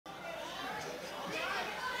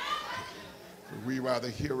We are the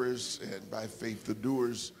hearers and by faith the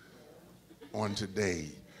doers on today.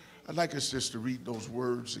 I'd like us just to read those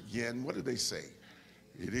words again. What do they say?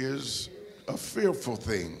 It is a fearful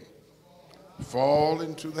thing. Fall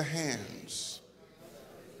into the hands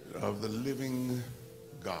of the living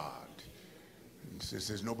God. And since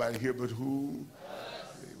there's nobody here but who,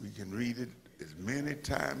 we can read it as many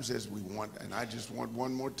times as we want. And I just want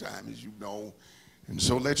one more time, as you know. And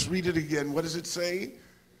so let's read it again. What does it say?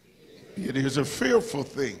 It is a fearful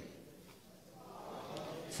thing.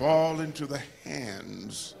 Fall into the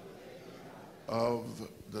hands of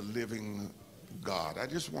the living God. I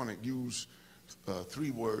just want to use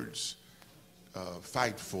three words.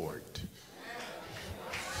 Fight for it.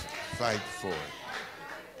 Fight for it.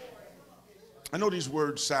 I know these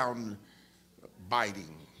words sound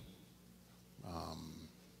biting.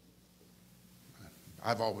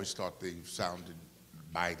 I've always thought they sounded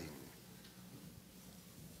biting.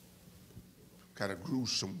 Kind of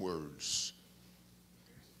gruesome words.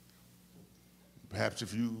 Perhaps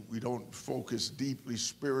if we don't focus deeply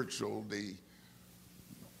spiritual,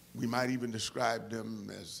 we might even describe them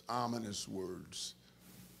as ominous words.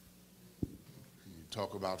 You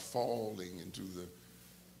talk about falling into the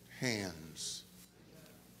hands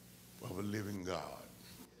of a living God.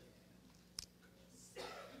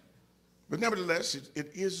 But nevertheless, it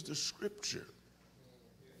is the scripture.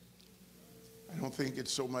 I don't think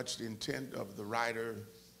it's so much the intent of the writer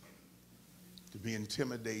to be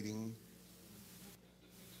intimidating,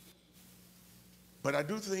 but I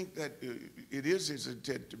do think that it is his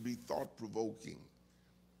intent to be thought-provoking,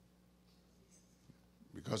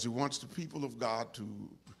 because he wants the people of God to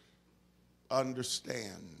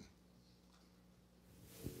understand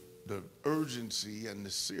the urgency and the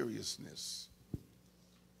seriousness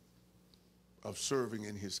of serving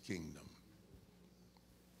in his kingdom.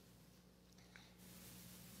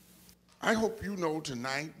 I hope you know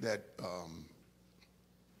tonight that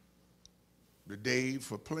the day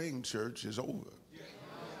for playing church is over.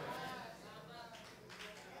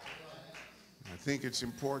 I think it's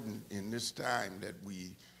important in this time that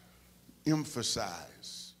we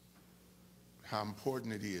emphasize how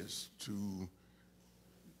important it is to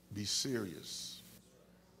be serious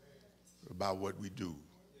about what we do.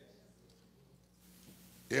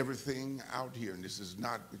 Everything out here, and this is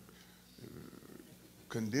not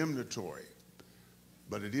condemnatory,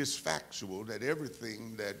 but it is factual that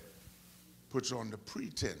everything that puts on the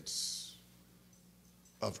pretense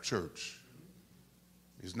of church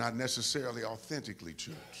is not necessarily authentically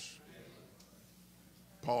church.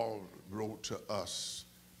 Paul wrote to us,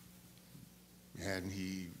 and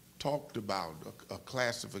he talked about a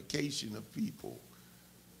classification of people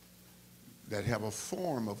that have a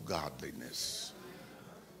form of godliness,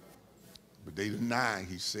 but they deny,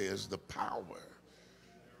 he says, the power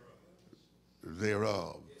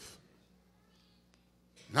thereof.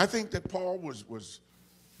 And I think that Paul was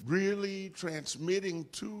really transmitting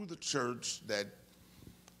to the church that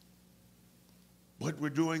what we're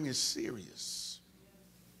doing is serious.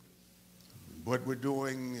 What we're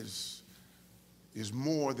doing is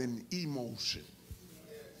more than emotion.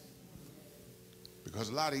 Because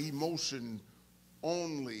a lot of emotion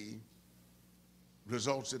only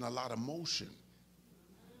results in a lot of motion,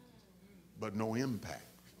 but no impact.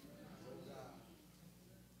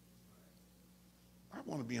 I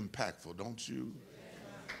want to be impactful, don't you?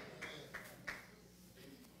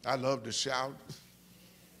 I love to shout.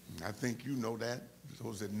 I think you know that.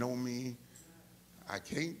 Those that know me, I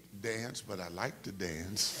can't dance, but I like to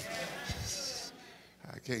dance.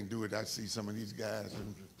 I can't do it. I see some of these guys,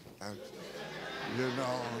 and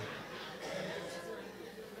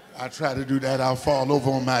I try to do that, I'll fall over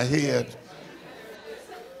on my head.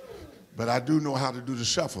 But I do know how to do the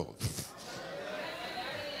shuffle.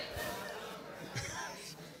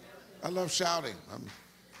 I love shouting. I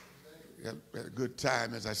had a good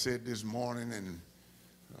time, as I said this morning, and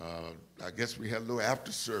I guess we had a little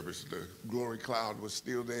after service. The glory cloud was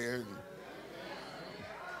still there,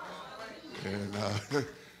 and the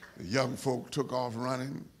young folk took off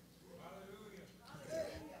running,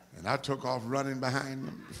 and I took off running behind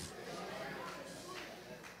them,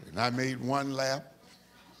 and I made one lap.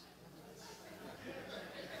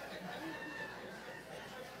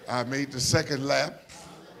 I made the second lap.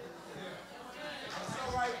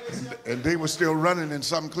 And they were still running, and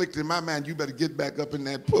something clicked in my mind. You better get back up in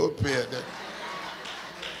that pulpit.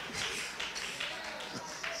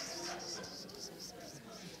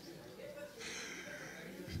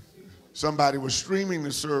 Somebody was streaming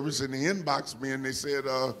the service, and they inboxed me, and they said,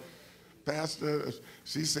 Pastor,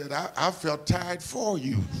 she said, I felt tired for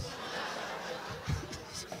you.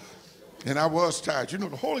 And I was tired. You know,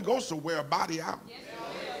 the Holy Ghost will wear a body out.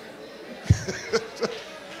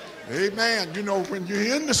 Amen. You know, when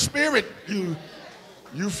you're in the spirit, you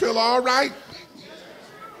feel all right.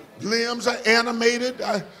 Limbs are animated.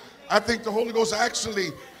 I think the Holy Ghost actually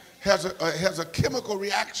has a chemical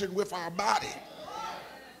reaction with our body.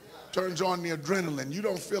 Turns on the adrenaline. You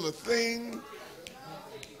don't feel a thing.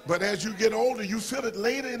 But as you get older, you feel it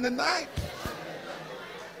later in the night.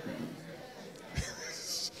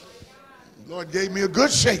 Lord gave me a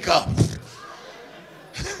good shake-up.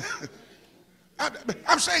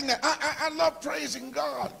 I'm saying that I love praising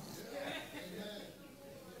God.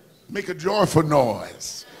 Make a joyful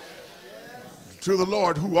noise to the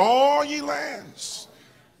Lord, who all ye lands.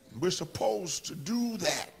 We're supposed to do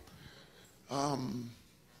that.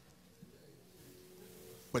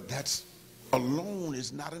 But that's alone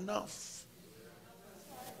is not enough.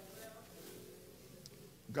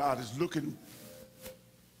 God is looking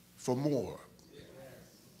for more.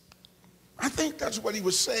 I think that's what he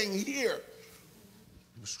was saying here.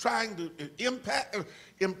 He was trying to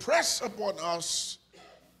impress upon us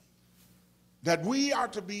that we are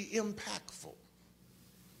to be impactful.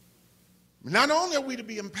 Not only are we to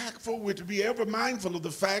be impactful, we're to be ever mindful of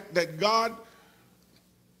the fact that God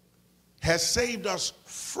has saved us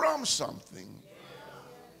from something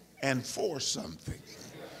and for something.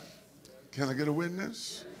 Can I get a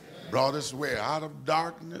witness? Brought us where? Out of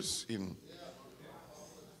darkness. That's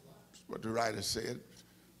what the writer said.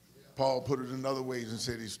 Paul put it in other ways and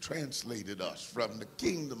said he's translated us from the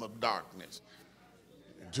kingdom of darkness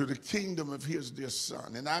to the kingdom of his dear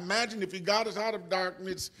son. And I imagine if he got us out of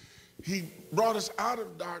darkness, he brought us out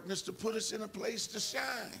of darkness to put us in a place to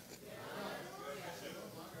shine.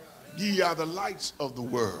 Ye are the lights of the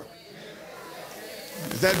world.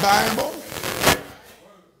 Is that Bible?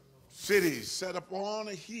 Cities set up on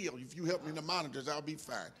a hill. If you help me in the monitors, I'll be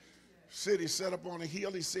fine. Cities set up on a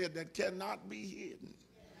hill, he said, that cannot be hidden.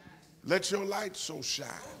 Let your light so shine.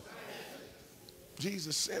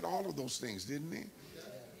 Jesus said all of those things, didn't he?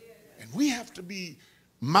 And we have to be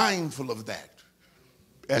mindful of that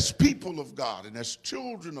as people of God and as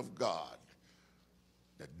children of God.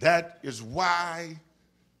 That is why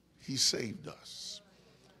he saved us.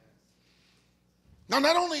 Now,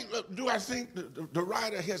 not only do I think the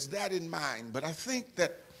writer has that in mind, but I think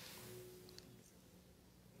that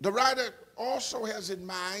the writer also has in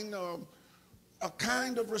mind a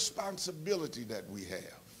kind of responsibility that we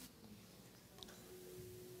have.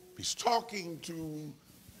 He's talking to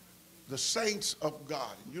the saints of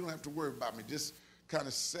God. And you don't have to worry about me. Just kind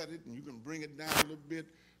of set it, and you can bring it down a little bit.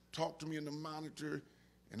 Talk to me in the monitor,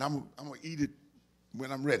 and I'm going to eat it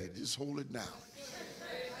when I'm ready. Just hold it down.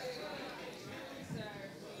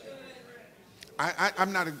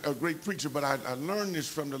 I'm not a great preacher, but I learned this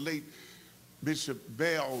from the late Bishop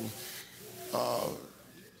Bell.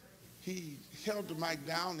 He held the mic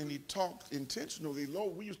down and he talked intentionally low.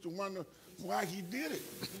 We used to wonder why he did it.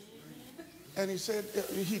 And he said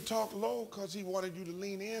he talked low because he wanted you to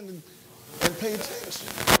lean in and pay attention.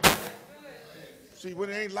 See, when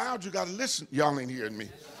it ain't loud, you got to listen. Y'all ain't hearing me.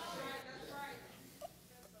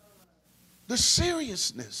 The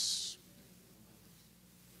seriousness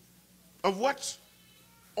of what's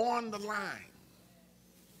on the line,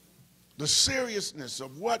 the seriousness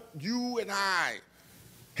of what you and I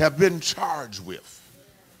have been charged with,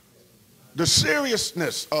 the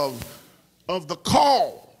seriousness of the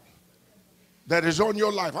call that is on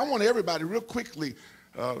your life. I want everybody real quickly,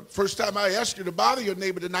 first time I asked you to bother your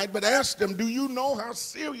neighbor tonight, but ask them, do you know how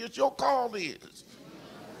serious your call is?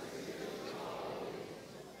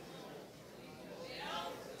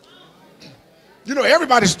 You know,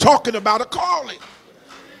 everybody's talking about a calling.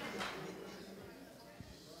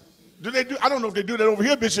 I don't know if they do that over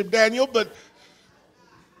here, Bishop Daniel, but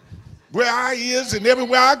where I is and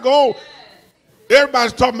everywhere I go,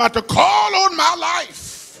 everybody's talking about the call on my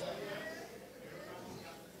life.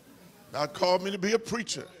 God called me to be a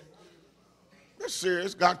preacher. That's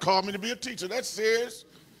serious. God called me to be a teacher. That's serious.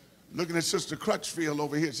 Looking at Sister Crutchfield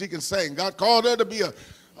over here. She can sing. God called her to be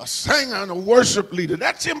a singer and a worship leader.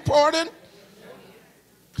 That's important.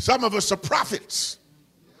 Some of us are prophets.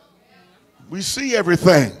 We see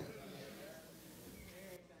everything.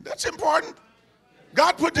 That's important.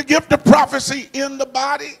 God put the gift of prophecy in the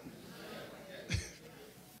body.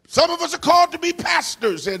 Some of us are called to be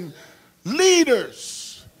pastors and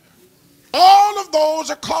leaders. All of those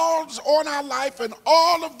are calls on our life, and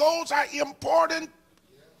all of those are important.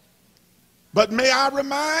 But may I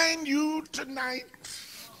remind you tonight,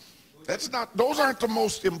 those aren't the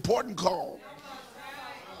most important call.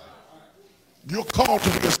 You're called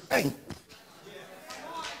to be a saint.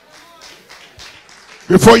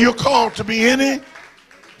 Before you're called to be anything.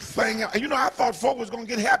 You know, I thought folk was going to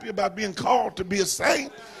get happy about being called to be a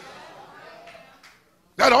saint.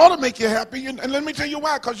 That ought to make you happy. And let me tell you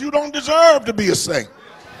why. Because you don't deserve to be a saint.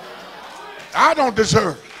 I don't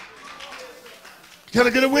deserve. Can I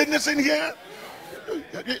get a witness in here?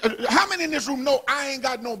 How many in this room know I ain't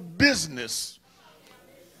got no business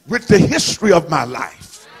with the history of my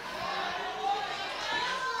life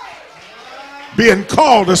being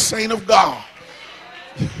called a saint of God?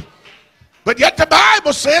 But yet the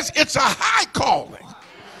Bible says it's a high calling.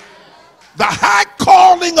 The high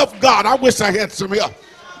calling of God. I wish I had some help.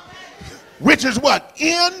 Which is what?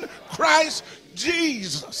 In Christ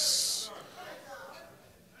Jesus.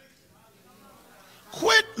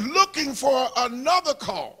 Quit looking for another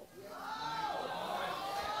call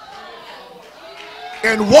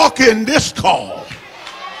and walk in this call.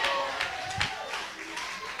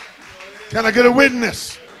 Can I get a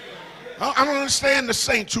witness? I don't understand the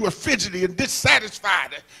saints who are fidgety and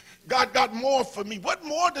dissatisfied. God got more for me. What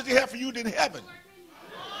more does he have for you than heaven?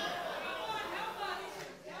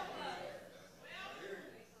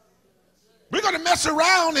 We're going to mess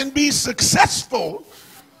around and be successful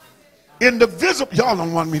in the visible. Y'all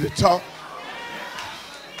don't want me to talk.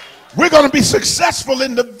 We're going to be successful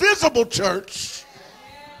in the visible church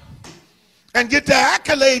and get the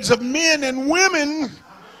accolades of men and women.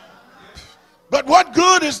 But what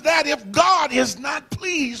good is that if God is not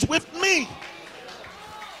pleased with me?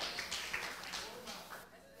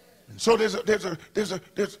 And so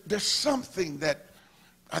there's something that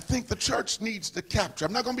I think the church needs to capture.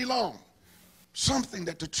 I'm not going to be long. Something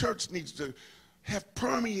that the church needs to have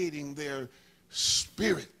permeating their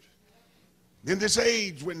spirit. In this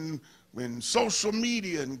age when social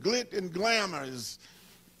media and glit and glamour is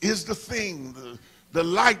the thing, the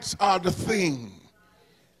lights are the thing.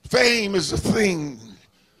 Fame is the thing.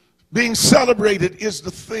 Being celebrated is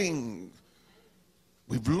the thing.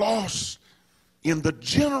 We've lost in the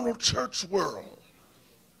general church world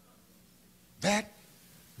that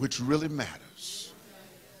which really matters.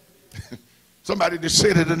 Somebody just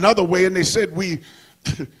said it another way, and they said we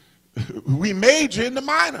major in the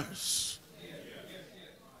minors.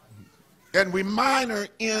 And we minor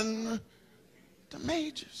in the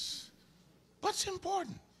majors. What's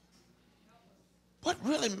important? What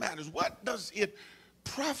really matters? What does it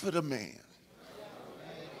profit a man?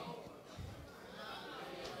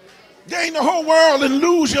 Gain the whole world and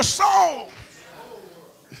lose your soul.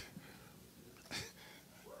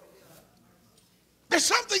 There's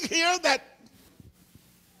something here that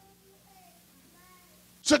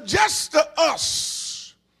suggests to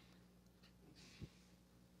us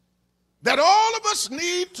that all of us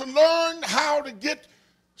need to learn how to get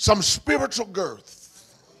some spiritual girth.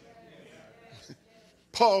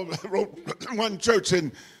 Paul wrote one church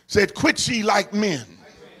and said, quit ye like men.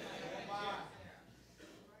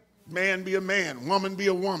 Man be a man, woman be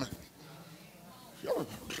a woman.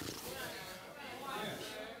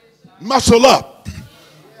 Muscle up.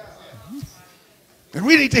 And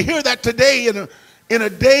we need to hear that today in a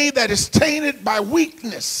day that is tainted by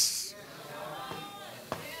weakness.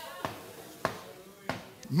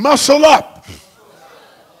 Muscle up.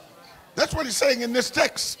 That's what he's saying in this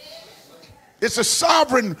text. It's a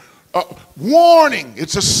sovereign warning.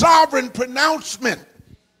 It's a sovereign pronouncement.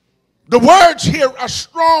 The words here are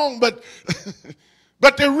strong, but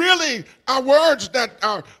they really are words that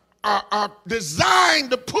are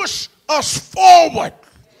designed to push us forward.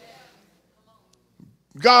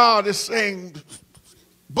 God is saying,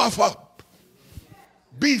 buff up,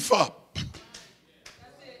 beef up,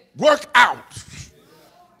 work out,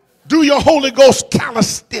 do your Holy Ghost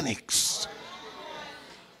calisthenics.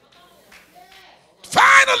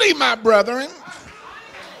 Finally, my brethren,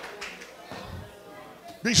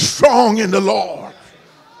 be strong in the Lord.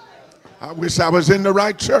 I wish I was in the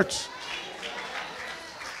right church.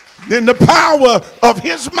 In the power of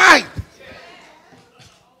his might.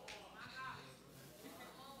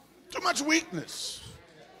 Too much weakness.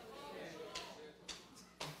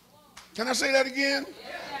 Can I say that again?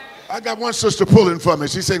 I got one sister pulling for me.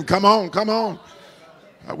 She said, come on, come on.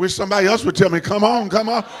 I wish somebody else would tell me, come on, come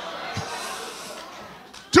on.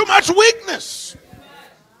 Too much weakness.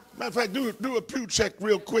 Matter of fact, do a pew check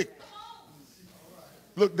real quick.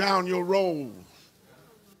 Look down your roll.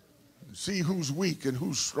 And see who's weak and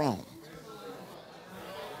who's strong.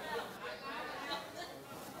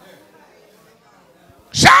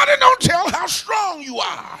 Shouting don't tell how strong you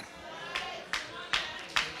are.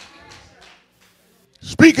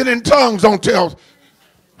 Speaking in tongues don't tell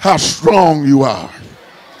how strong you are.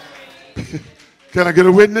 Can I get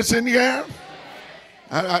a witness in here?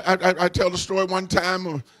 I tell the story one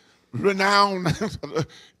time renowned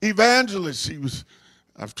evangelist. He was,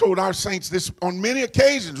 I've told our saints this on many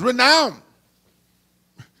occasions, renowned.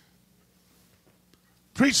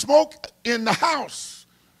 Preached smoke in the house.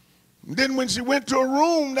 And then when she went to a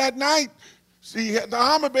room that night, she had the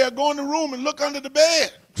armor bearer go in the room and look under the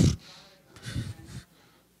bed.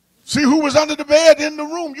 See who was under the bed in the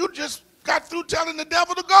room. You just got through telling the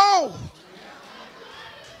devil to go.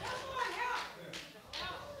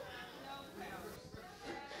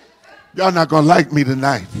 Y'all not going to like me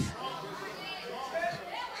tonight.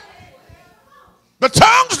 But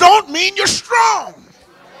tongues don't mean you're strong.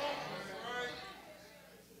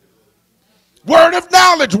 Word of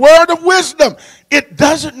knowledge, word of wisdom. It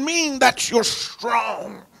doesn't mean that you're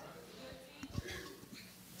strong.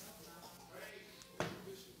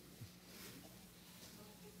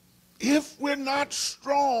 If we're not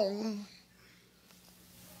strong,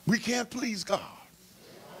 we can't please God.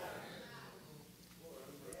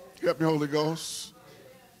 Help me, Holy Ghost.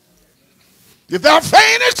 If thou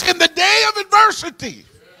faintest in the day of adversity,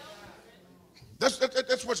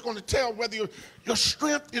 that's what's going to tell whether your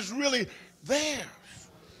strength is really there.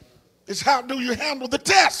 It's how do you handle the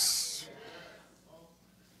tests?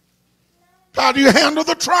 How do you handle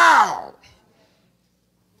the trial?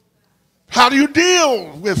 How do you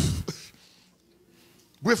deal with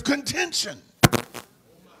contention?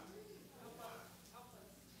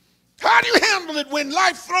 How do you handle it when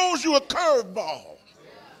life throws you a curveball?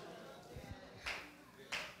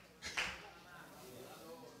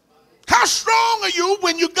 How strong are you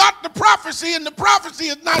when you got the prophecy and the prophecy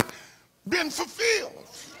has not been fulfilled?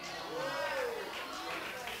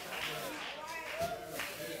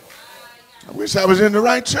 I wish I was in the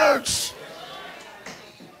right church.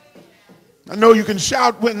 I know you can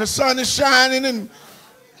shout when the sun is shining and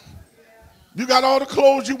you got all the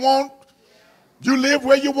clothes you want. You live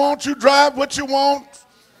where you want. You drive what you want.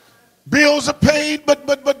 Bills are paid.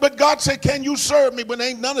 But God said, can you serve me when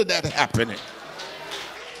ain't none of that happening?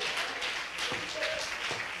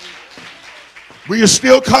 Will you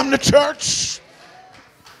still come to church?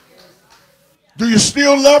 Do you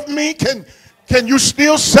still love me? Can you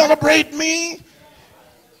still celebrate me?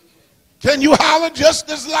 Can you holler just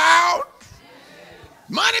as loud?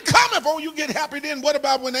 Money coming. Oh, you get happy then. What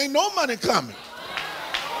about when ain't no money coming?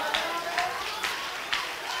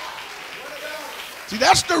 See,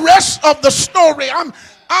 that's the rest of the story.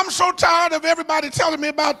 I'm so tired of everybody telling me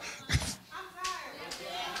about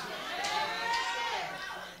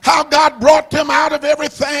how God brought them out of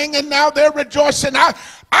everything and now they're rejoicing.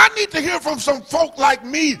 I need to hear from some folk like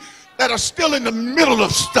me that are still in the middle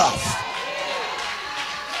of stuff.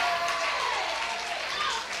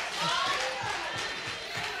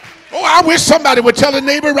 Oh, I wish somebody would tell a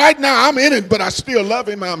neighbor right now, I'm in it, but I still love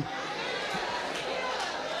him. I'm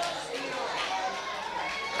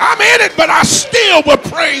in it, but I still will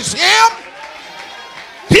praise him.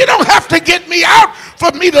 He don't have to get me out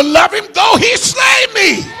for me to love him, though he slay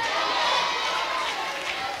me.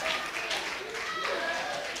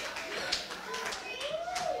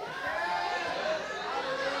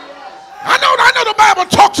 I know the Bible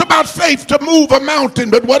talks about faith to move a mountain,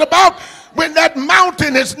 but what about when that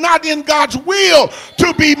mountain is not in God's will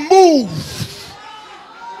to be moved?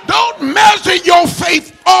 Don't measure your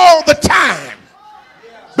faith all the time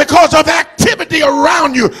because of activity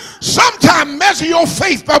around you. Sometimes measure your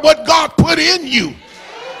faith by what God put in you.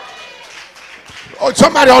 Oh,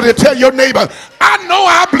 somebody ought to tell your neighbor, I know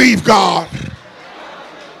I believe God.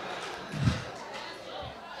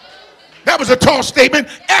 That was a tall statement.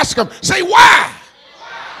 Ask him, say why?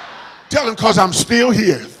 Tell him, because I'm still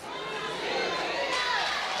here.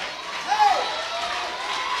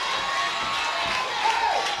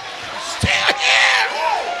 Still here.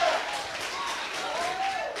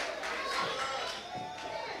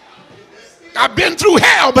 I've been through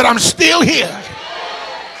hell, but I'm still here.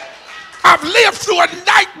 I've lived through a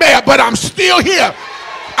nightmare, but I'm still here.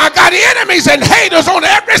 I got enemies and haters on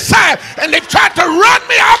every side, and they've tried to run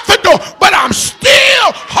me out the door, but I'm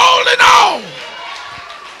still holding on.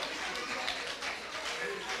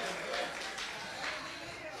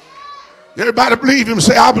 Everybody believe him.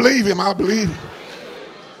 Say, I believe him. I believe him.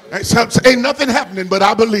 Ain't nothing happening, but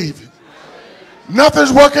I believe him.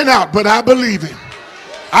 Nothing's working out, but I believe him.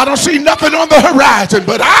 I don't see nothing on the horizon,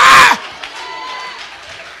 but I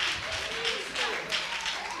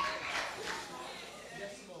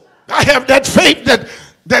have that faith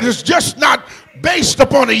that is just not based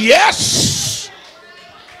upon a yes.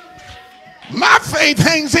 My faith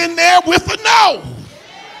hangs in there with a no.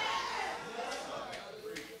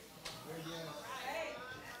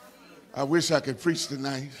 I wish I could preach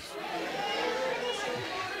tonight.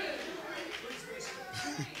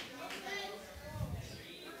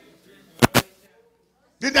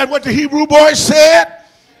 Isn't that what the Hebrew boys said?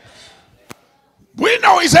 We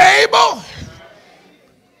know he's able.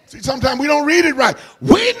 See, sometimes we don't read it right.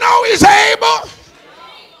 We know he's able.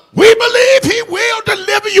 We believe he will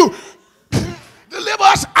deliver you, deliver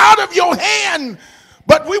us out of your hand.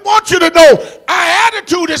 But we want you to know our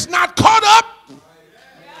attitude is not caught up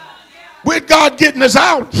with God getting us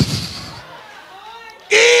out.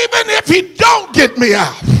 Even if he don't get me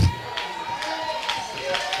out,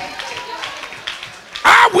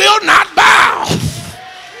 I will not bow.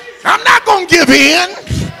 I'm not going to give in.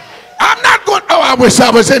 I'm not going, oh, I wish I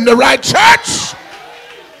was in the right church.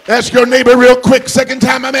 Ask your neighbor real quick. Second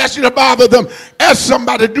time I'm asking you to bother them. Ask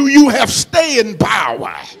somebody, do you have staying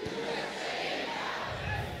power?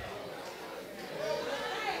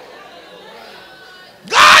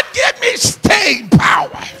 God, give me staying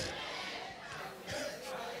power.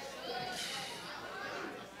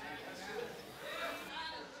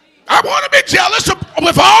 I want to be jealous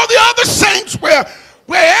with all the other saints where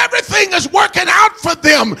everything is working out for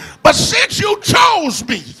them. But since you chose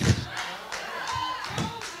me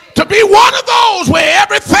to be one of those where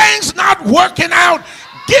everything's not working out,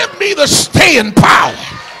 give me the staying power.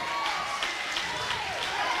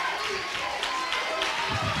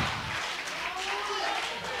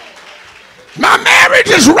 My marriage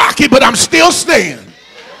is rocky, but I'm still staying.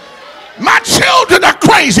 My children are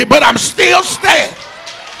crazy, but I'm still staying.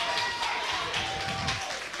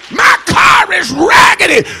 My car is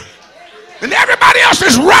raggedy, and everybody else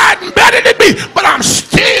is riding better than me, but I'm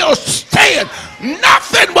still staying.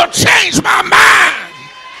 Nothing will change my mind.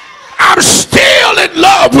 I'm still in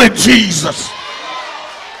love with Jesus.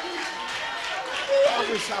 I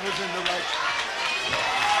wish I was in the right.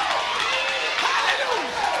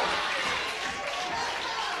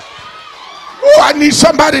 Oh, I need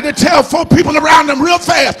somebody to tell 4 people around them real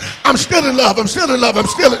fast, I'm still in love, I'm still in love, I'm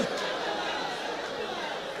still in.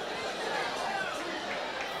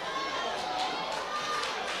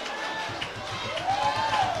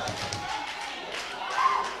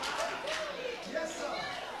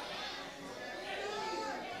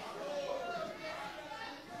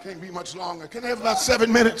 Can't be much longer. Can I have about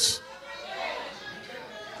 7 minutes?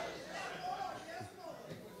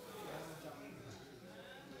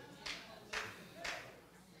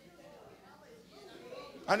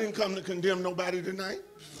 I didn't come to condemn nobody tonight.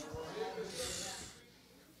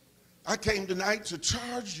 I came tonight to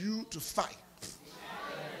charge you to fight.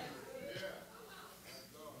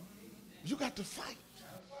 You got to fight.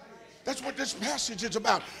 That's what this passage is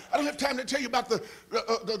about. I don't have time to tell you about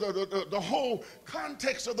the whole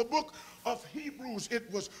context of the book of Hebrews. It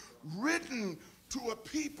was written to a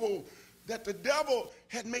people that the devil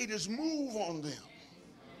had made his move on them.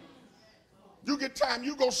 You get time,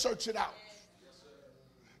 you go search it out.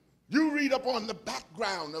 You read up on the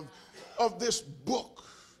background of this book.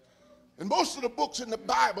 And most of the books in the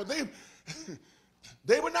Bible,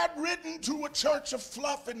 they were not written to a church of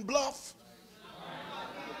fluff and bluff.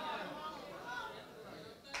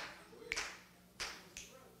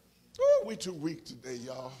 Ooh, we too weak today,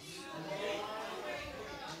 y'all.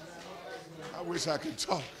 I wish I could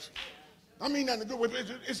talk. I mean that in a good way, but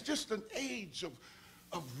it's just an age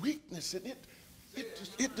of weakness, and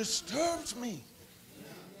it disturbs me.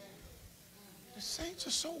 The saints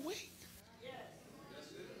are so weak.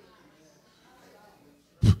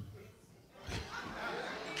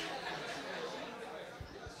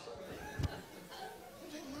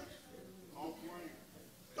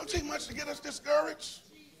 Don't take much to get us discouraged.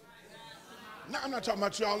 No, I'm not talking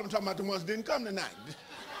about y'all. I'm talking about the ones that didn't come tonight.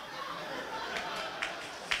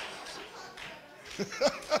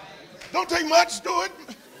 Don't take much, do it.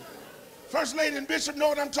 First Lady and Bishop know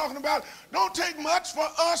what I'm talking about. Don't take much for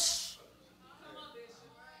us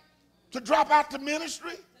to drop out the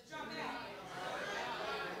ministry.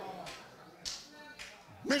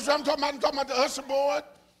 Ministry, I'm talking about the usher board.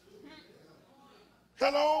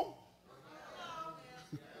 Hello?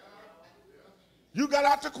 You got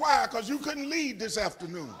out the choir because you couldn't lead this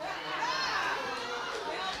afternoon.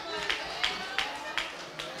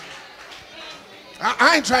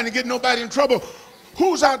 I ain't trying to get nobody in trouble.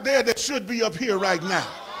 Who's out there that should be up here right now?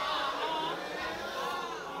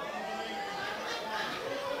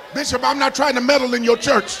 Bishop, I'm not trying to meddle in your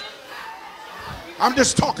church. I'm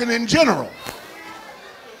just talking in general.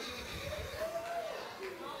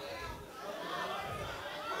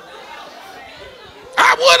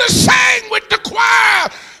 I would have sang with the choir,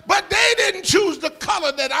 but they didn't choose the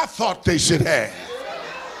color that I thought they should have.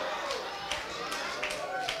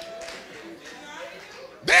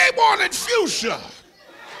 They wanted fuchsia,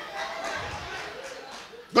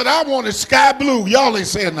 but I wanted sky blue. Y'all ain't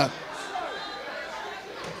saying nothing.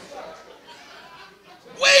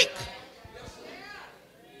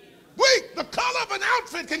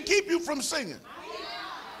 keep you from singing.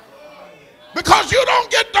 Because you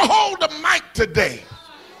don't get to hold the mic today.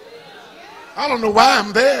 I don't know why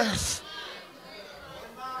I'm there.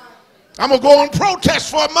 I'm going to go on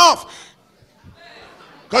protest for a month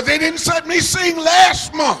because they didn't let me sing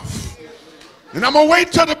last month. And I'm going to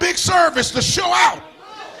wait till the big service to show out.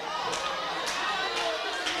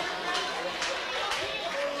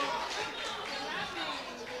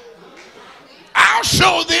 I'll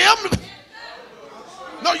show them.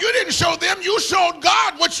 No, you didn't show them. You showed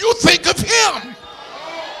God what you think of him.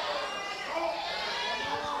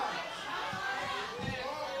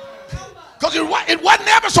 Because it wasn't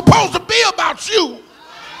ever supposed to be about you.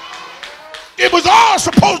 It was all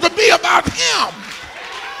supposed to be about him.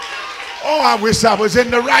 Oh, I wish I was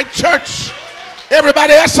in the right church.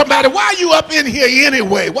 Everybody ask somebody, why are you up in here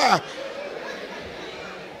anyway? Why?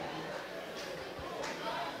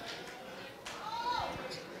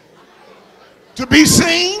 To be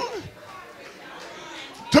seen?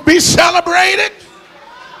 To be celebrated?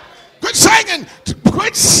 Quit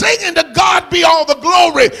singing to God be all the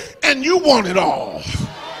glory, and you want it all.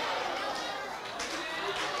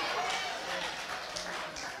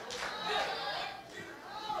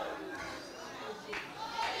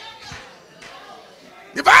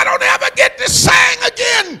 If I don't ever get to sing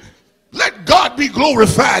again, let God be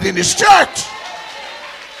glorified in his church.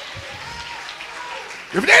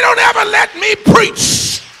 If they don't ever let me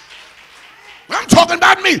preach, I'm talking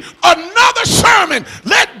about me, another sermon,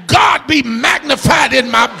 let God be magnified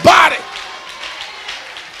in my body.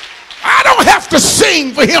 I don't have to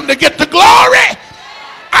sing for him to get the glory.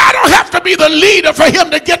 I don't have to be the leader for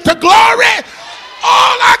him to get the glory.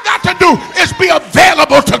 All I got to do is be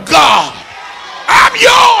available to God. I'm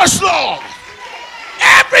yours, Lord.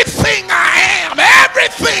 Everything I am,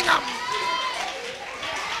 everything I'm.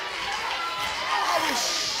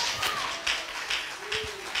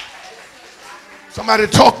 Somebody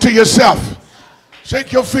talk to yourself.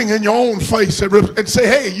 Shake your finger in your own face and say,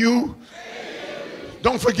 hey, you.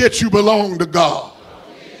 Don't forget you belong to God.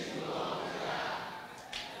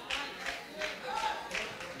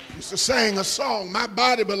 Used to sing a song, my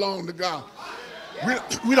body belonged to God.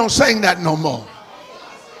 We don't sing that no more.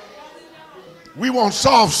 We want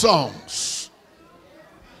soft songs.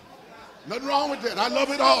 Nothing wrong with that. I love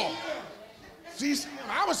it all. CCM.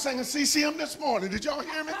 I was singing CCM this morning. Did y'all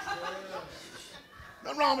hear me?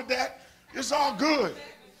 Nothing wrong with that. It's all good.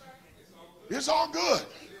 It's all good.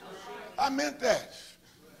 I meant that.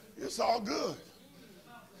 It's all good.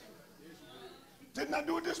 Didn't I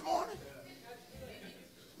do it this morning?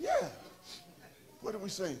 Yeah. What did we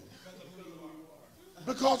sing?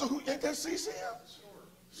 Because of who? Ain't that CCM?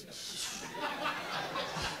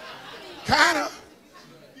 Kinda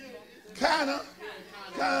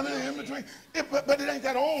in between. But it ain't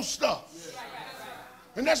that old stuff.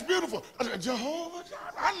 And that's beautiful. Jehovah,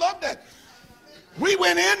 I love that. We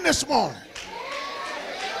went in this morning.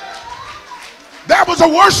 That was a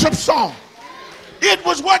worship song. It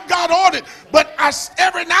was what God ordered. But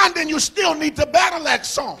every now and then you still need to battle that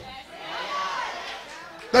song.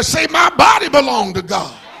 That say my body belongs to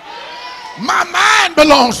God. My mind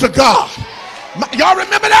belongs to God. Y'all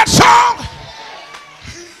remember that song?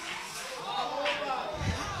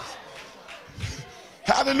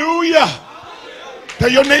 Hallelujah. Tell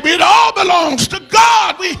your neighbor it all belongs to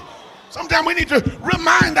God. Sometimes we need to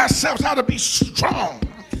remind ourselves how to be strong.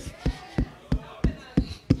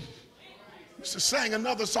 Used to sing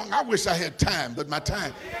another song. I wish I had time, but my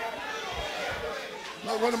time.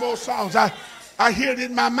 One of those songs. I hear it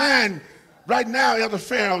in my mind right now, Elder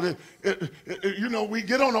Farrell. You know, we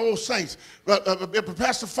get on the old saints.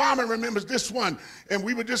 Pastor Farmer remembers this one, and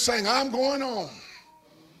we were just saying, I'm going on.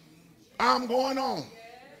 I'm going on.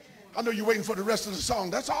 I know you're waiting for the rest of the song.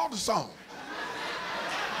 That's all the song.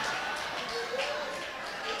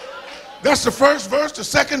 That's the first verse, the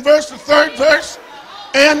second verse, the third verse,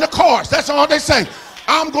 and the chorus. That's all they say.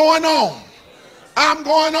 I'm going on. I'm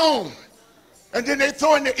going on. And then they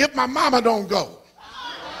throw in there, if my mama don't go.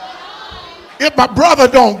 If my brother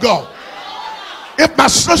don't go. If my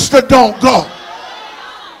sister don't go.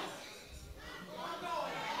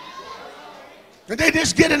 And they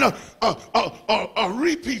just get in a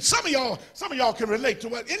repeat. Some of y'all can relate to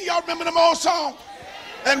it. Any of y'all remember them old songs?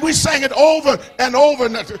 And we sang it over and over.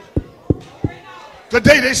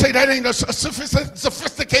 Today they say that ain't a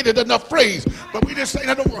sophisticated enough phrase. But we just say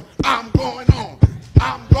that over. I'm going on.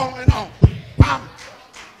 I'm going on.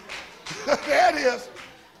 There it is.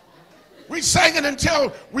 We sang it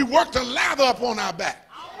until we worked a lather up on our back.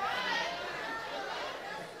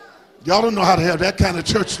 Y'all don't know how to have that kind of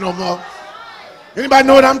church no more. Anybody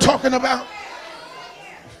know what I'm talking about?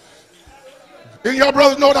 And y'all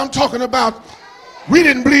brothers know what I'm talking about. We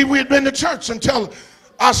didn't believe we had been to church until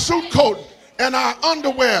our suit coat and our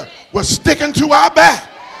underwear was sticking to our back.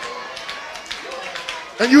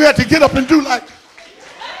 And you had to get up and do like.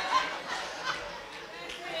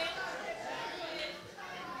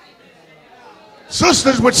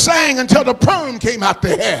 Sisters would sing until the perm came out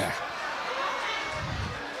their hair.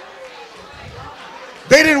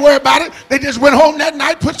 They didn't worry about it. They just went home that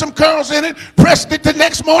night, put some curls in it, pressed it the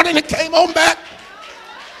next morning, and came on back.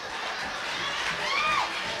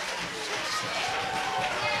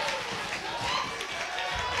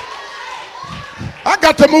 I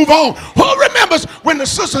got to move on. Who remembers when the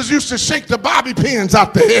sisters used to shake the bobby pins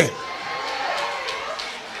out their head?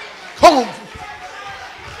 Come on.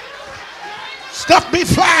 Stuff be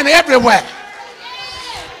flying everywhere.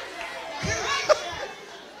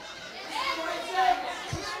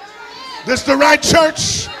 This the right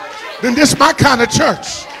church? Then this my kind of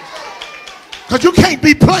church. Because you can't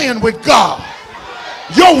be playing with God.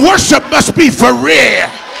 Your worship must be for real.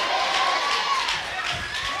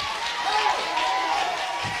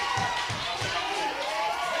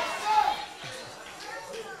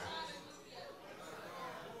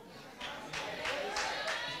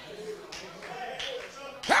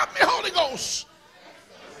 Help me, Holy Ghost.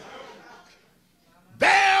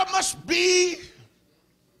 There must be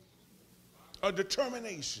a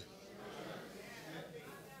determination.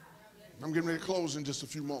 I'm getting ready to close in just a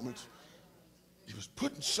few moments. He was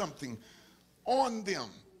putting something on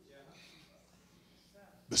them.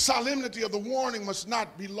 The solemnity of the warning must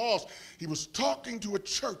not be lost. He was talking to a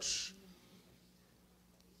church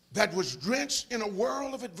that was drenched in a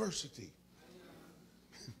world of adversity,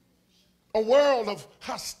 a world of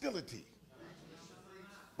hostility,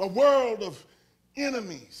 a world of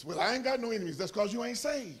enemies. Well, I ain't got no enemies. That's because you ain't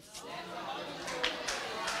saved.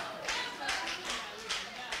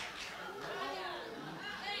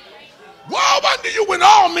 Woe unto you when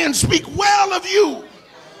all men speak well of you.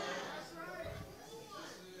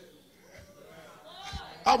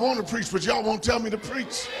 I want to preach, but y'all won't tell me to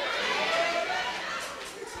preach.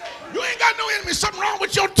 You ain't got no enemy. Something wrong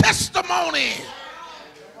with your testimony.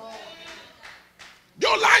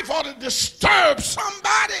 Your life ought to disturb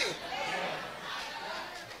somebody.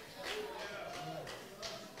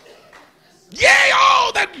 Yea,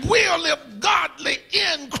 all that will live godly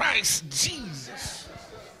in Christ Jesus.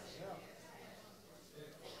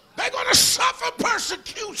 They're going to suffer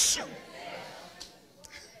persecution.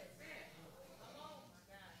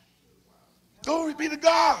 Glory be to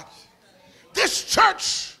God. This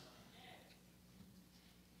church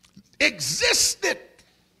existed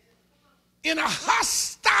in a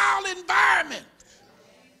hostile environment.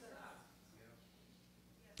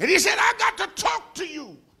 And he said, I got to talk to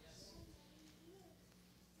you,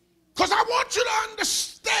 because I want you to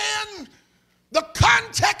understand the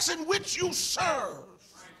context in which you serve.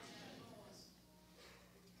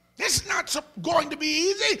 It's not going to be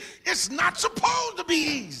easy. It's not supposed to be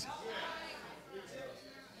easy.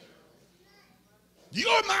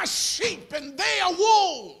 You're my sheep and they are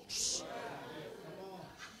wolves.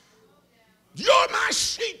 You're my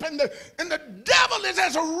sheep and the devil is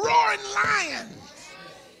as a roaring lion,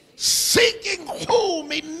 seeking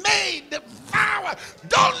whom he may devour.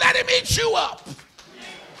 Don't let him eat you up.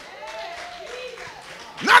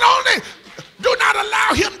 Not only do not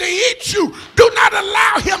allow him to eat you, do not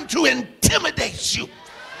allow him to intimidate you.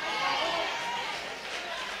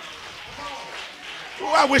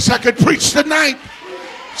 Oh, I wish I could preach tonight.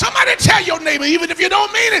 Somebody tell your neighbor, even if you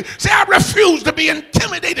don't mean it, say, I refuse to be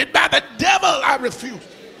intimidated by the devil. I refuse.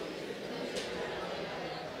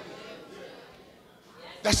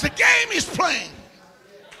 That's the game he's playing.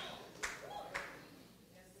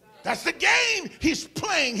 That's the game he's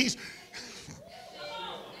playing. He's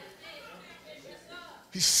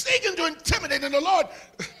seeking to intimidate, and the Lord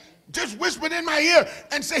just whispered in my ear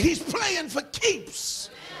and said he's playing for keeps.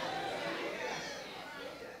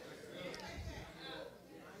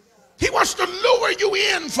 He wants to lure you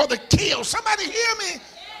in for the kill. Somebody hear me?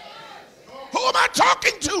 Who am I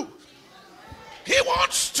talking to? He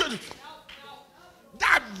wants to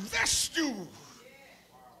divest you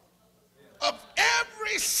of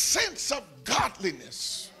every sense of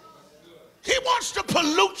godliness. He wants to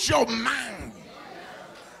pollute your mind.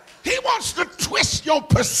 He wants to twist your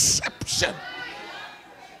perception.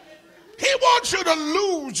 He wants you to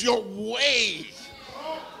lose your way.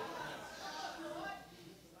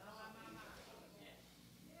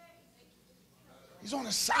 He's on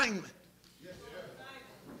assignment.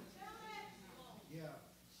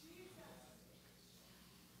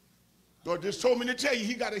 Lord just told me to tell you,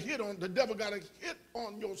 he got a hit on, the devil got a hit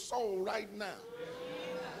on your soul right now.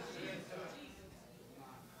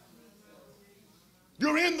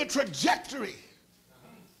 You're in the trajectory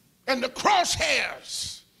and the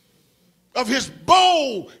crosshairs of his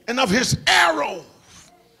bow and of his arrow.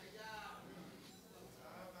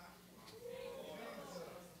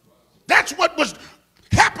 That's what was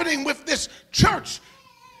happening with this church.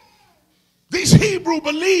 These Hebrew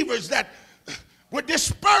believers that were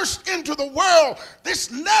dispersed into the world, this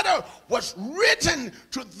letter was written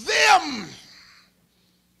to them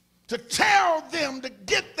to tell them to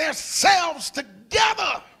get themselves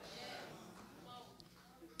together.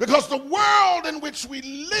 Because the world in which we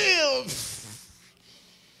live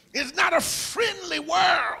is not a friendly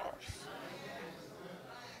world.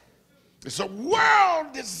 It's a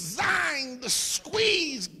world designed to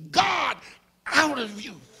squeeze God out of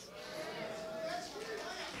you.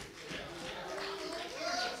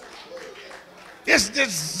 It's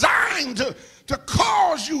designed to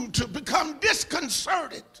cause you to become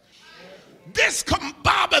disconcerted,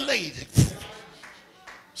 discombobulated.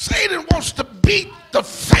 Satan wants to beat the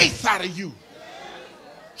faith out of you,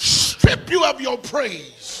 strip you of your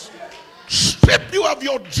praise, strip you of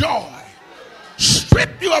your joy,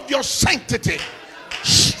 strip you of your sanctity,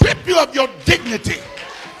 strip you of your dignity,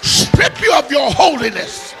 strip you of your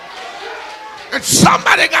holiness. And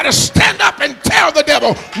somebody got to stand up and tell the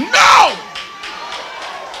devil, no!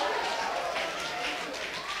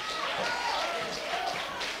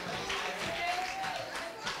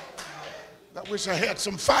 I wish I had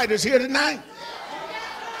some fighters here tonight.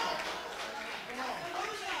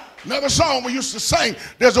 Another song we used to sing,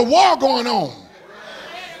 there's a war going on.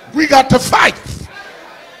 We got to fight.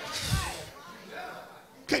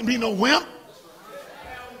 Can't be no wimp.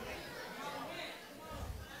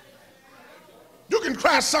 You can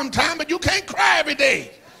cry sometime, but you can't cry every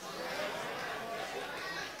day.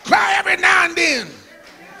 Cry every now and then.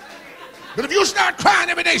 But if you start crying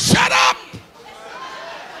every day, shut up.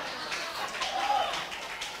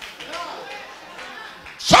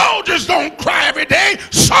 Soldiers don't cry every day.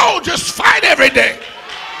 Soldiers fight every day.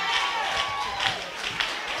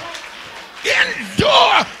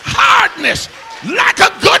 Endure hardness like a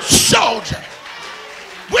good soldier.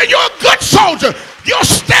 When you're a good soldier, you'll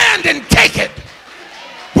stand and take it.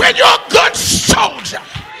 When you're a good soldier,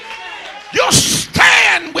 you'll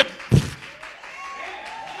stand with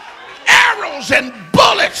arrows and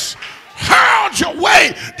bullets hurled your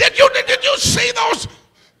way. Did you see those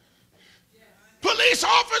police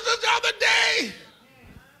officers the other day?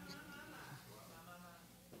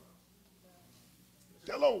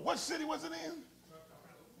 Hello, what city was it in?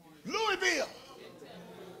 Louisville.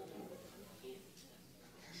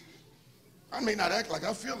 I may not act like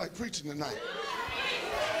I feel like preaching tonight.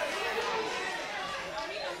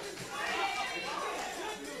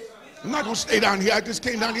 I'm not going to stay down here. I just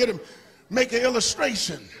came down here to make an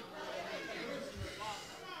illustration.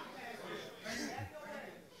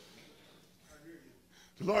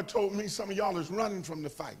 The Lord told me some of y'all is running from the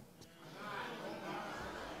fight.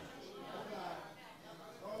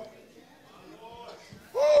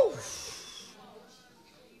 Woo.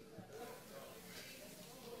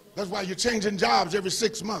 That's why you're changing jobs every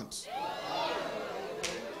 6 months.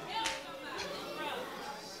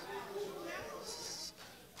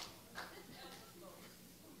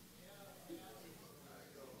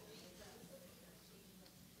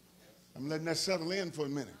 I'm letting that settle in for a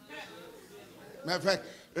minute. Matter of fact,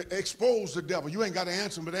 expose the devil. You ain't got to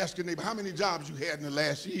answer him, but ask your neighbor, how many jobs you had in the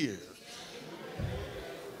last year?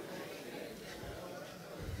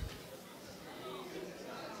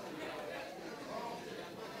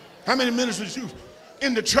 How many ministries you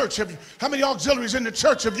in the church have you? How many auxiliaries in the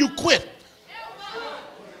church have you quit?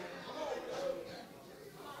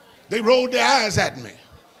 They rolled their eyes at me.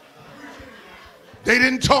 They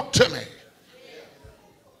didn't talk to me.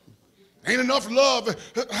 Ain't enough love.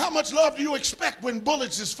 How much love do you expect when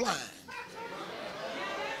bullets is flying?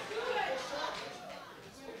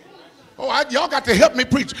 Oh, y'all got to help me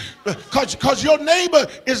preach, because your neighbor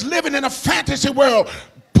is living in a fantasy world.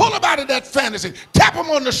 Pull him out of that fantasy. Tap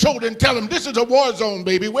him on the shoulder and tell him, this is a war zone,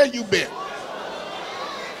 baby. Where you been?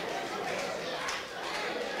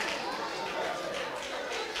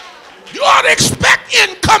 You ought to expect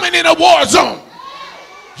incoming in a war zone.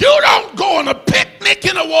 You don't go on a picnic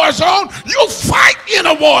in a war zone. You fight in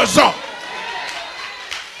a war zone.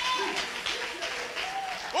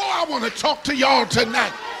 Oh, I want to talk to y'all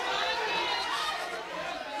tonight.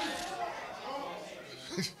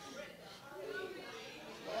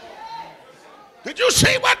 Did you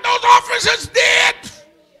see what those officers did?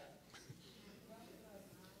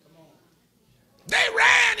 They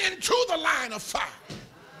ran into the line of fire.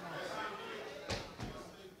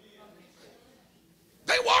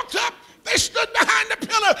 They walked up, they stood behind the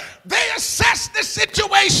pillar, they assessed the situation.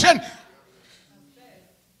 generation.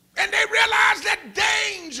 And they realized that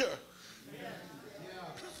danger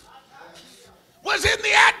was in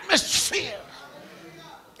the atmosphere.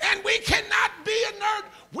 And we cannot be inert.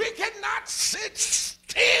 We cannot sit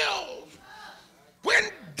still when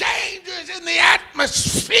danger is in the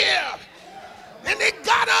atmosphere. And they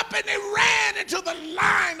got up and they ran into the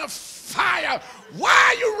line of fire.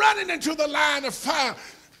 Why are you running into the line of fire?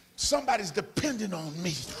 Somebody's depending on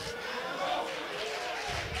me.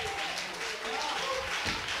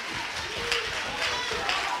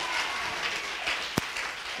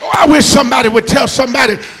 Oh, I wish somebody would tell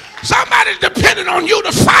somebody, somebody's depending on you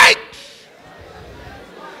to fight.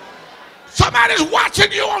 Somebody's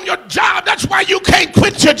watching you on your job. That's why you can't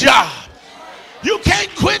quit your job. You can't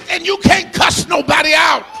quit and you can't cuss nobody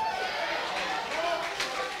out.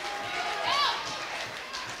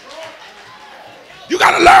 You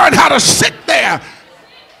got to learn how to sit there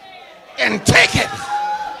and take it.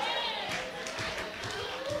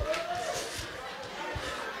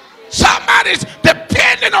 Somebody's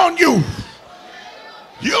depending on you.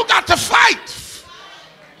 You got to fight.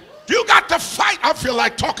 You got to fight. I feel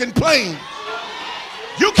like talking plain.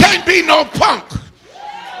 You can't be no punk.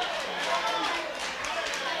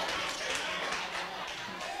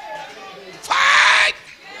 Fight.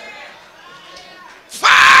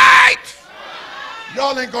 Fight.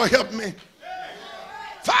 Y'all ain't gonna help me.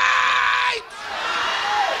 Fight.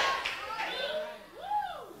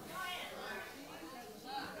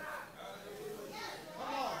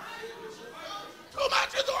 Too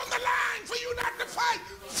much is on the line for you not to fight.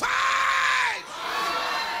 Fight.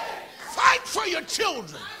 Fight for your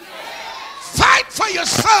children. Fight for your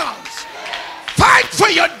sons. Fight for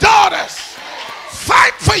your daughters.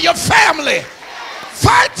 Fight for your family.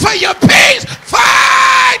 Fight for your peace. Fight.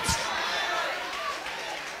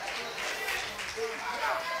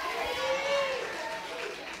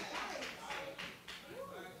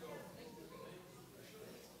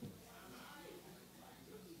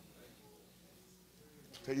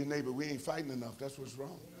 Tell your neighbor, we ain't fighting enough. That's what's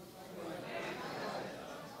wrong.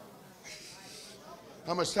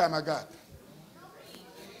 How much time I got?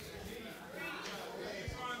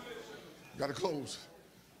 Got to close.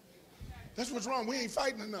 That's what's wrong. We ain't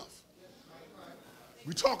fighting enough.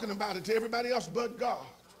 We're talking about it to everybody else but God.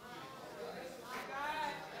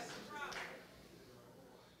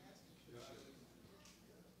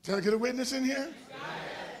 Can I get a witness in here?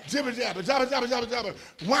 Jibber jabber, jabber jabber jabber jabber,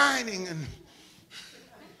 whining and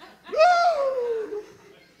woo!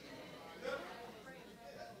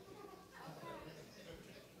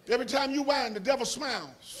 Every time you whine, the devil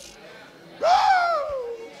smiles. Woo!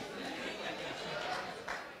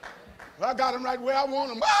 I got him right where I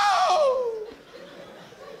want him. Woo!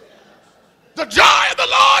 The joy of the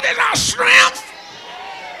Lord is our strength.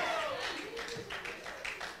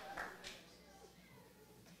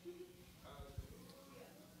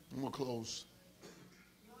 I'm going to close.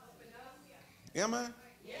 Am I?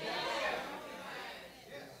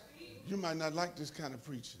 You might not like this kind of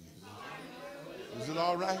preaching. Is it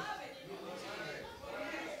all right?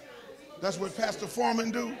 That's what Pastor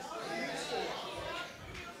Foreman do.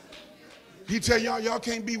 He tell y'all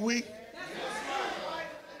can't be weak.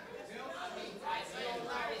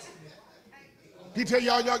 He tell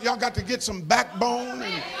y'all got to get some backbone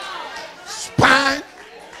and spine.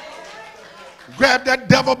 Grab that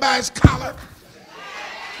devil by his collar.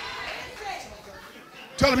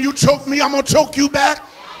 Tell him, you choke me, I'm going to choke you back.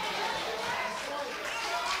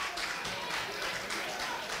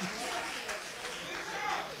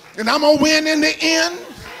 And I'm going to win in the end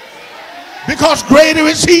because greater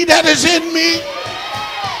is he that is in me.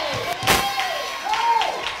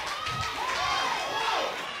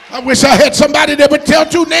 I wish I had somebody that would tell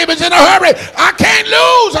two neighbors in a hurry, I can't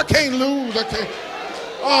lose, I can't lose, I can't.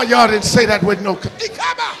 Oh, y'all didn't say that with no,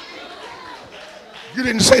 you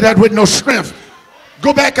didn't say that with no strength.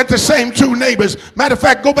 Go back at the same two neighbors. Matter of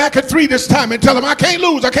fact, go back at three this time and tell them, I can't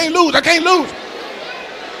lose, I can't lose, I can't lose.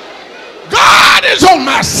 God is on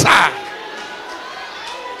my side.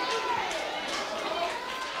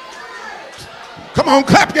 Come on,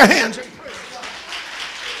 clap your hands.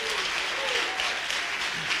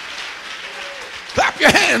 Clap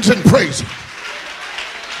your hands and praise him.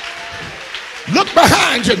 Look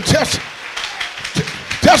behind you and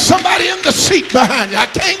tell somebody in the seat behind you, I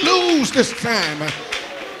can't lose this time.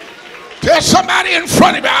 Tell somebody in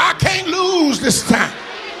front of you, I can't lose this time.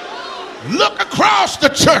 Look across the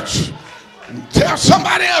church and tell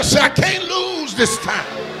somebody else, I can't lose this time.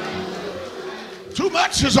 Too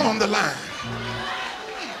much is on the line.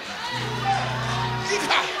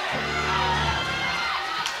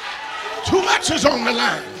 Too much is on the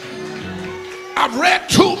line. I've read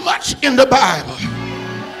too much in the Bible.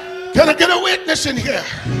 Can I get a witness in here?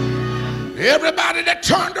 Everybody that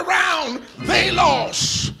turned around, they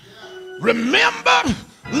lost. Remember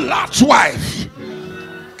Lot's wife.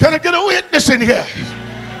 Can I get a witness in here?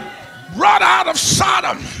 Brought out of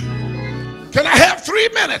Sodom. Can I have 3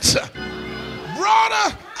 minutes? Brought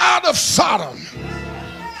her out of Sodom.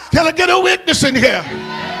 Can I get a witness in here?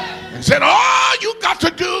 And said, all you got to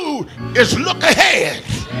do is look ahead.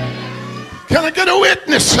 Can I get a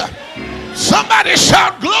witness? Somebody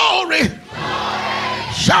shout glory.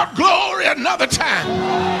 Shout glory another time.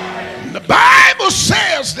 And the Bible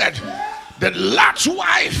says that Lot's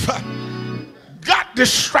wife got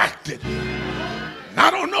distracted.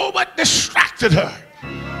 I don't know what distracted her.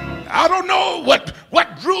 I don't know what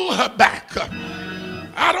drew her back.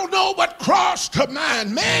 I don't know what crossed her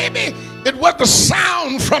mind. Maybe it was the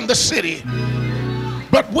sound from the city.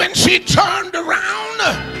 But when she turned around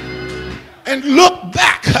and looked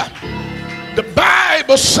back, the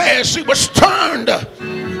Bible says she was turned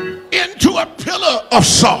into a pillar of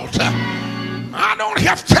salt. I don't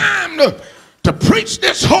have time to preach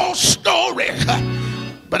this whole story,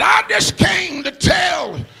 but I just came to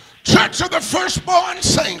tell Church of the Firstborn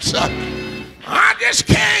Saints, I just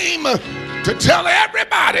came to tell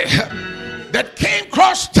everybody that came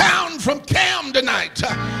across town from Cam tonight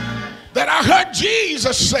that I heard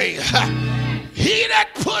Jesus say, he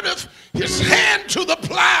that putteth his hand to the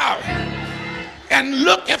plow and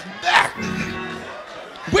looketh back.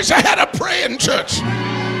 Wish I had a praying church.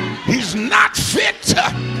 He's not fit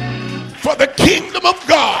for the kingdom of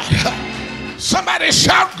God. Somebody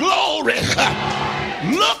shout glory.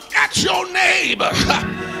 Look at your neighbor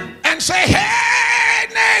and say, hey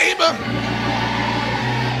neighbor,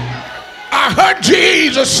 I heard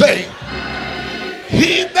Jesus say,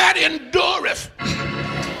 he that endureth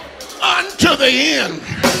unto the end,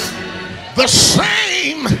 the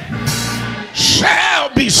same shall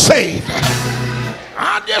be saved.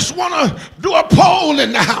 I just want to do a poll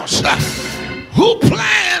in the house. Who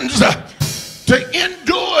plans to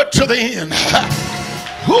endure to the end?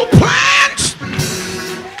 Who plans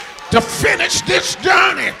to finish this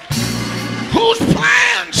journey? Whose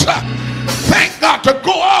plans, thank God, to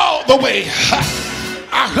go all the way?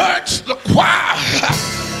 I heard the choir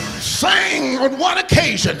sing on one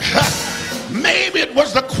occasion. Maybe it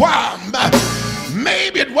was the choir.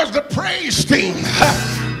 Maybe it was the praise team.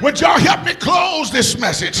 Would y'all help me close this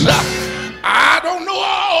message? I don't know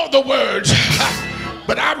all the words,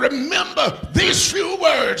 but I remember these few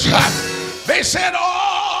words. They said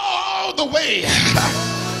all the way.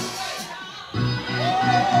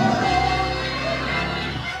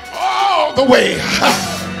 All the way.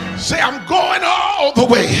 Say, I'm going all the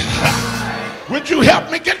way. Would you help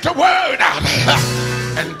me get the word out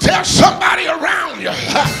and tell somebody around you?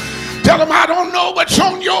 Tell them I don't know what's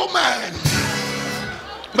on your mind,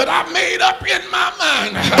 but I made up in my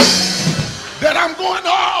mind that I'm going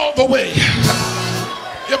all the way.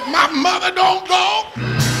 If my mother don't go,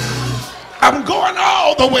 I'm going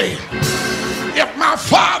all the way. If my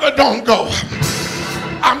father don't go,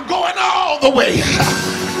 I'm going all the way.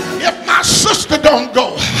 If my sister don't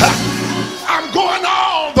go, I'm going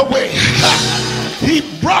all the way. He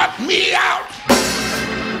brought me out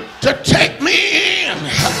to take me in.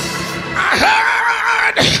 I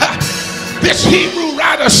heard this Hebrew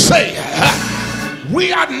writer say,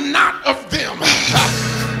 we are not of them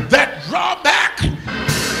that draw back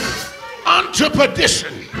unto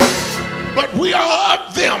perdition, but we are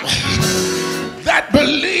of them that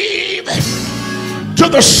believe to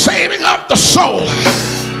the saving of the soul.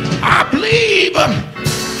 I believe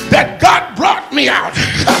that God brought me out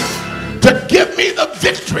to give me the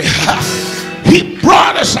victory. He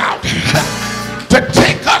brought us out to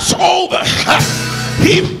take us over.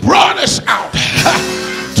 He brought us out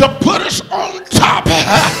to put us on top.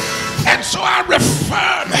 And so I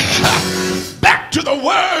refer back to the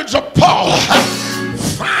words of Paul.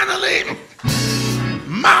 Finally,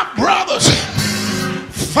 my brothers,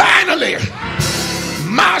 finally,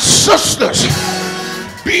 my sisters,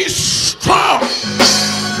 be strong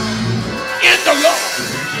in the Lord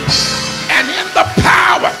and in the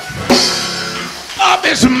power of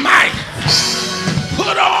his might.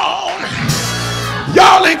 Put on.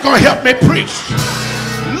 Y'all ain't gonna help me preach.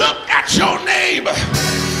 Look at your neighbor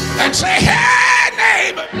and say, hey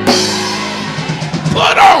neighbor,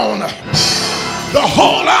 put on the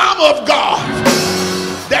whole armor of God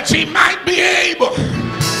that he might be able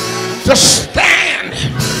to stand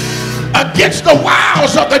against the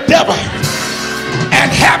wiles of the devil. And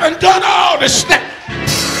having done all to stand.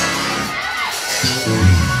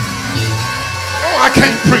 Oh, I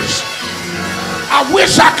can't preach. I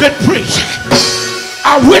wish I could preach.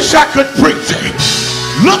 I wish I could preach.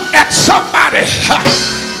 Look at somebody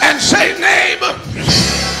and say, neighbor,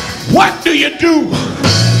 what do you do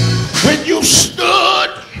when you stood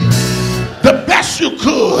the best you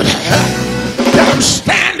could? Let them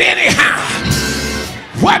stand anyhow.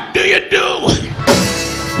 What do you do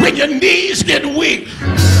when your knees get weak?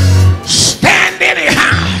 Stand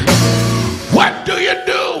anyhow. What do you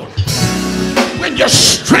do when your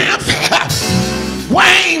strength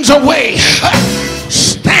wanes away?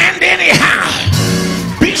 Stand anyhow.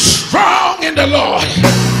 Be strong in the Lord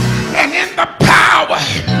and in the power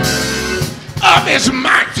of his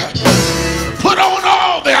might. Put on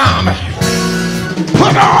all the armor.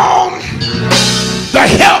 Put on the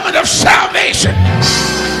helmet of salvation.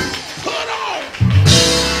 Put on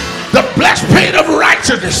the breastplate of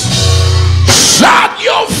righteousness. Shod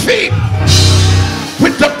your feet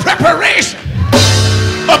with the preparation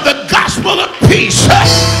of the gospel of peace.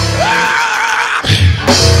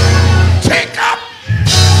 Take up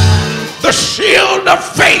the shield of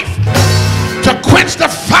faith to quench the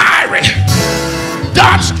fiery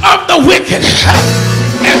darts of the wicked.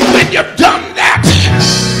 And when you've done that,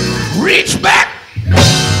 reach back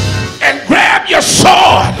and grab your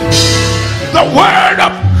sword, the word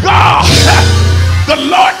of God. The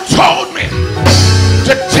Lord told me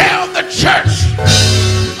to tell the church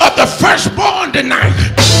of the firstborn tonight.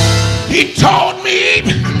 He told me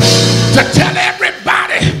to tell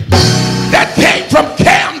everybody that came from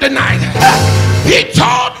Cam tonight. He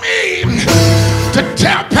told me to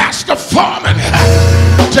tell Pastor Foreman,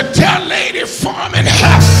 to tell Lady Foreman,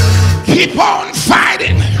 keep on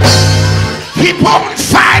fighting. Keep on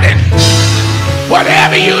fighting.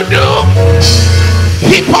 Whatever you do,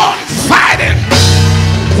 keep on fighting.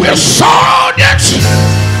 We're soldiers.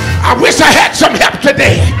 I wish I had some help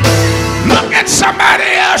today. Look at somebody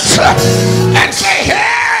else and say,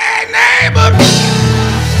 hey, neighbor.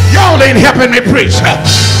 Y'all ain't helping me preach.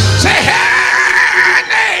 Say, hey,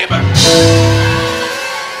 neighbor.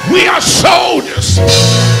 We are soldiers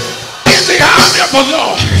in the army of the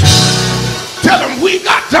Lord. Tell them we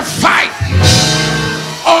got to fight.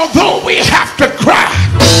 Although we have to cry,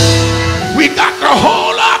 we got to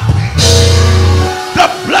hold up the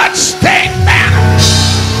bloodstained banner.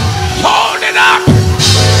 Hold it up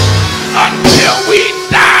until we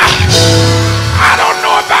die. I don't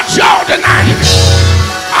know about y'all tonight.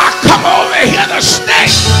 I come over here to stay.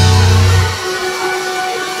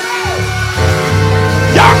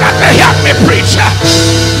 Y'all got to help me preach.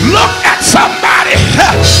 Look at somebody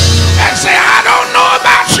and say, I don't know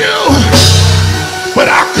about you, but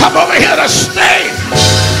I come over here to stay.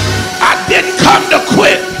 I didn't come to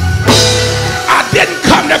quit. I didn't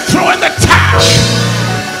come to throw in the towel.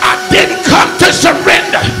 I didn't come to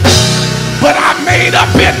surrender. But I made up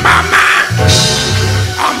in my mind,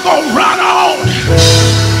 I'm going to run on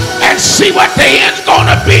and see what the end's going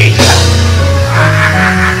to be.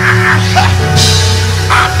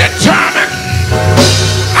 I'm determined.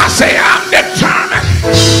 I say I'm determined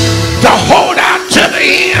to hold out to the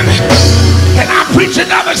end. Can I preach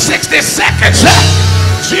another 60 seconds?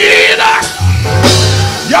 Jesus,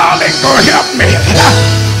 y'all ain't gonna help me.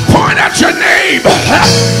 Point at your neighbor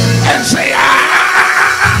and say, I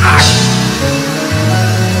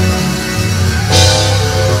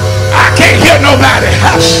can't hear nobody.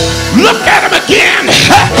 Look at him again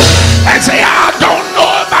and say, I don't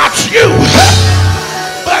know about you,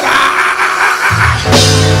 but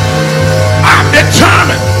I'm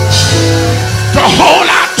determined to hold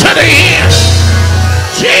out to the end.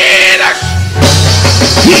 Jesus,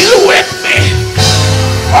 he's with me.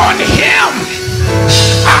 On him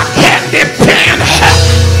I can depend.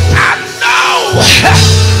 I know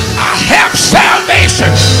I have salvation.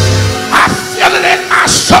 I feel it in my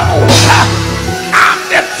soul. I'm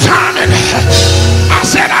determined. I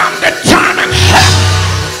said I'm determined.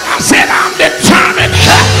 I said I'm determined.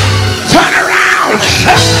 Turn around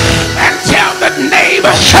and tell the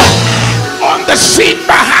neighbor on the seat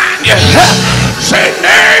behind you, say,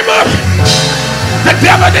 neighbor, the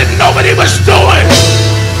devil didn't know what he was doing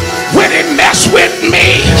when he messed with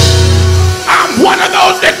me. I'm one of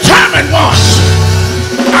those determined ones.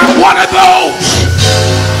 I'm one of those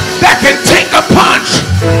that can take a punch.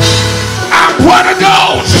 I'm one of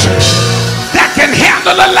those that can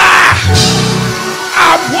handle a lie.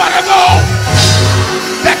 I'm one of those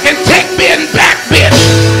that can take being backbit.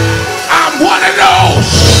 I'm one of those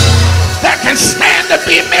that can stand to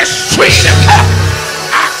be mistreated.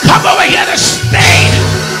 I come over here to stay.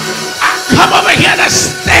 I come over here to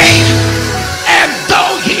stay. And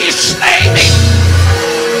though he slay me,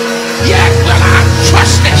 yet will I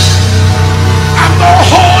trust him. I'm going to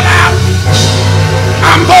hold out.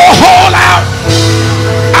 I'm going to hold out.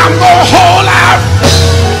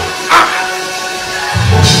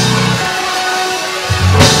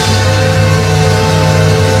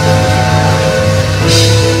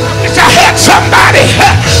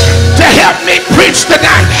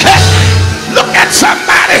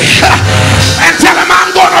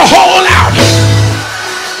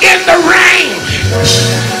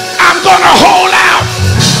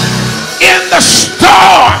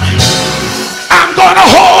 storm, I'm going to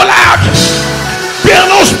hold out.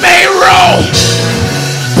 Billows may roll,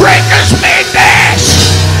 breakers may dash,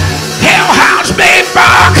 hellhounds may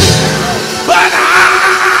bark, but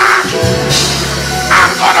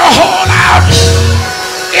I'm going to hold out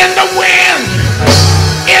in the wind,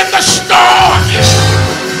 in the storm.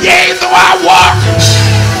 Yea, though I walk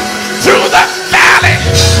through the valley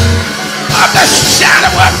of the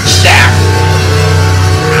shadow of death,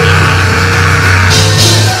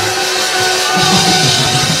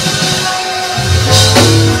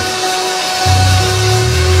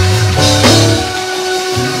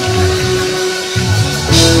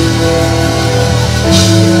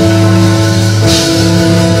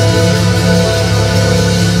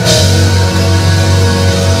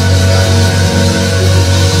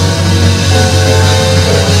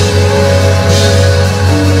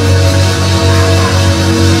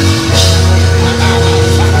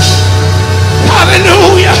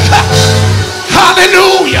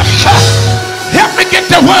 hallelujah. Help me get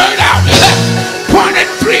the word out. Point at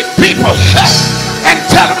 3 people and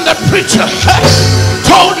tell them the preacher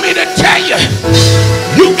told me to tell you,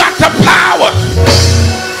 you got the power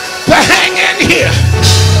to hang in here.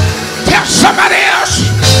 Tell somebody else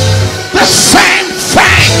the same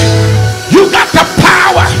thing. You got the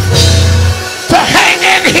power to hang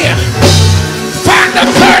in here. Find the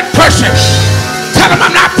 3rd person. Tell them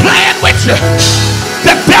I'm not playing with you.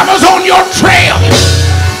 The devil's on your trail.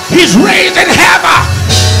 He's raising havoc.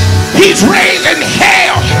 He's raising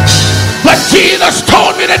hell. But Jesus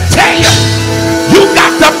told me to tell you, you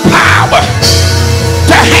got the power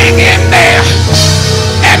to hang in there.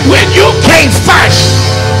 And when you can't fight,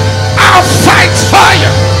 I'll fight for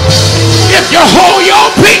you. If you hold your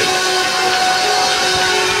peace.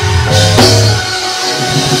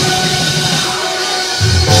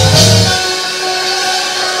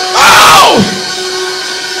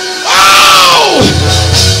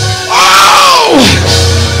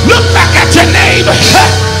 Look back at your neighbor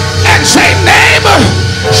and say, neighbor,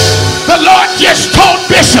 the Lord just told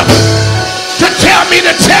Bishop to tell me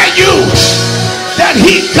to tell you that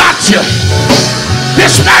he got you.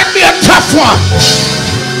 This might be a tough one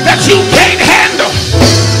that you can't handle.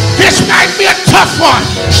 This might be a tough one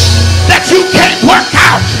that you can't work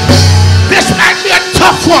out. This might be a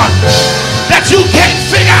tough one that you can't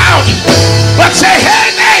figure out. But say,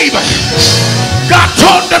 hey neighbor, God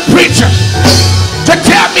told the preacher to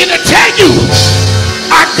tell me to tell you,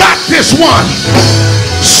 I got this one.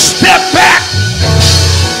 Step back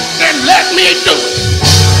and let me do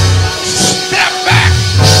it. Step back.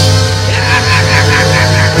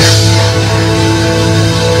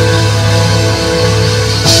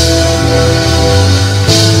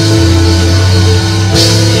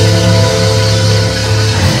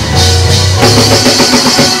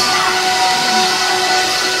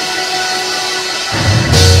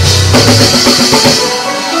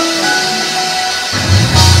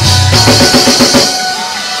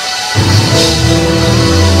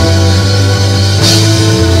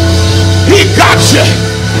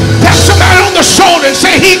 Tap somebody on the shoulder and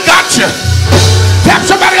say, he got you. Tap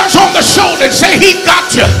somebody else on the shoulder and say, he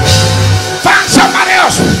got you. Find somebody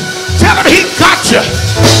else. Tell him he got you.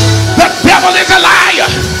 The devil is a liar,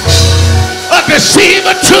 a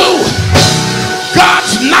deceiver too.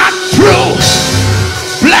 God's not through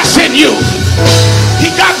blessing you.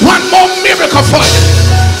 He got one more miracle for you,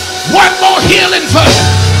 one more healing for you,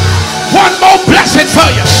 one more blessing for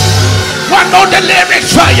you, one more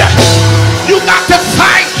deliverance for you. You got to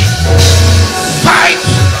fight, fight,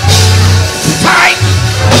 fight,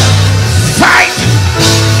 fight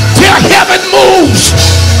till heaven moves.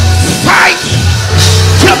 Fight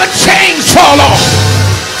till the chains fall off.